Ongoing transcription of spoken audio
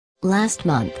Last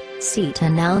month, Seat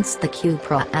announced the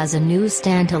Cupra as a new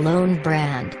standalone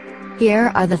brand.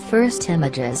 Here are the first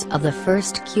images of the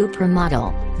first Cupra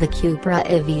model, the Cupra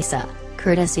Ibiza,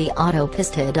 courtesy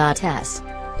Autopista.s.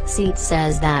 Seat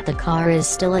says that the car is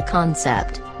still a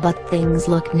concept, but things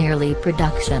look nearly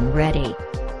production ready.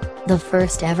 The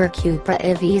first ever Cupra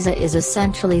Ibiza is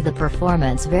essentially the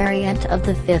performance variant of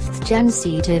the 5th-gen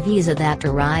Seat Ibiza that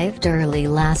arrived early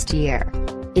last year.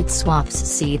 It swaps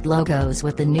Seat logos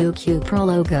with the new Cupra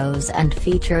logos and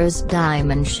features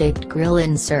diamond-shaped grille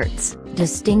inserts,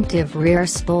 distinctive rear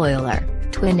spoiler,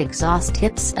 twin exhaust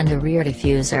tips and a rear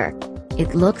diffuser.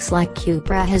 It looks like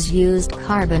Cupra has used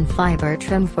carbon fiber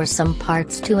trim for some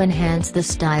parts to enhance the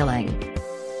styling.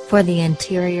 For the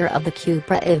interior of the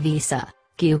Cupra Ibiza,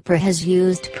 Cupra has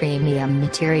used premium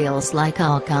materials like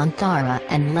Alcantara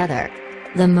and leather.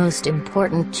 The most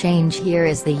important change here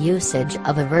is the usage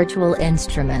of a virtual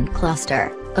instrument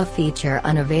cluster, a feature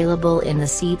unavailable in the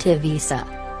Seat Ibiza.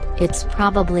 It's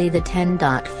probably the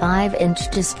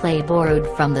 10.5-inch display borrowed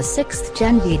from the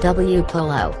 6th-gen VW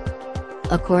Polo.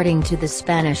 According to the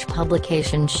Spanish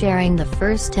publication sharing the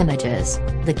first images,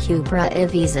 the Cupra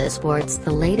Ibiza sports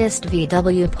the latest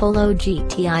VW Polo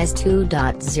GTI's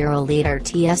 2.0-liter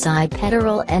TSI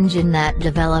petrol engine that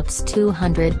develops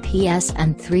 200 PS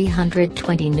and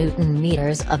 320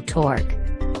 Nm of torque.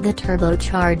 The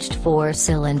turbocharged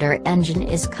 4-cylinder engine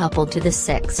is coupled to the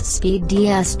 6-speed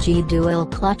DSG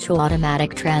dual-clutch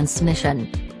automatic transmission.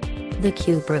 The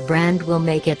Cupra brand will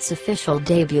make its official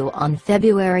debut on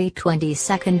February 22,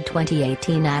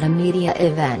 2018 at a media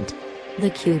event. The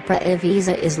Cupra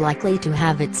Ibiza is likely to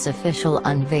have its official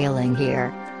unveiling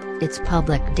here. Its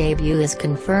public debut is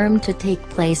confirmed to take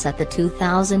place at the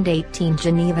 2018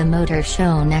 Geneva Motor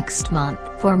Show next month.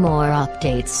 For more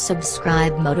updates,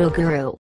 subscribe Moto Guru.